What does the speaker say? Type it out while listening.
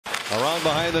Around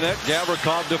behind the net,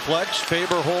 Gavrikov deflects.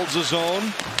 Faber holds his own.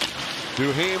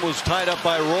 Duhaime was tied up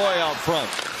by Roy out front.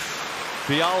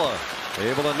 Fiala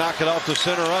able to knock it out to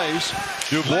center ice.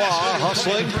 Dubois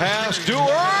hustling past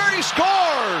Dewar. He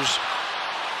scores!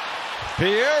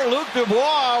 Pierre-Luc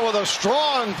Dubois with a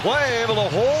strong play, able to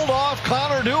hold off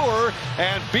Connor Dewar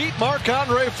and beat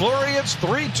Marc-Andre Fleury. It's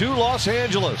 3-2 Los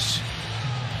Angeles.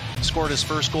 Scored his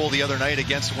first goal the other night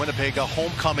against Winnipeg. A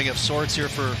homecoming of sorts here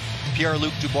for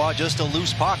Pierre-Luc Dubois. Just a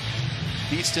loose puck.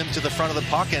 Beats him to the front of the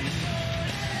puck and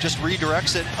just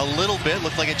redirects it a little bit.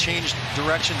 Looked like it changed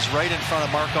directions right in front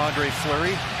of Marc-Andre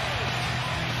Fleury.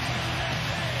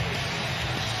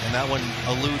 And that one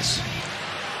eludes.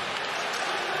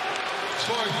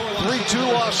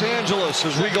 3-2 Los Angeles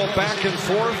as we go back and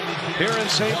forth here in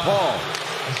St. Paul.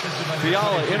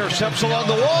 Fiala intercepts along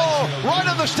the wall, right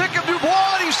on the stick of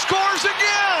Dubois, and he scores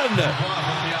again!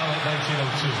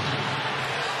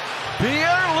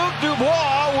 Pierre-Luc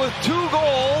Dubois with 2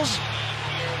 goals.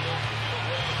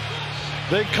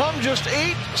 They come just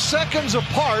 8 seconds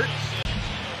apart.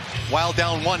 While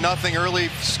down 1-0 early,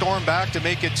 storm back to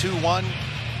make it 2-1.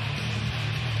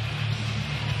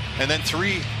 And then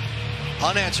 3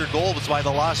 unanswered goals by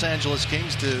the Los Angeles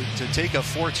Kings to take a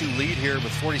 4-2 lead here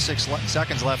with 46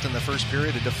 seconds left in the first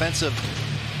period. A defensive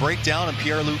breakdown, and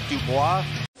Pierre-Luc Dubois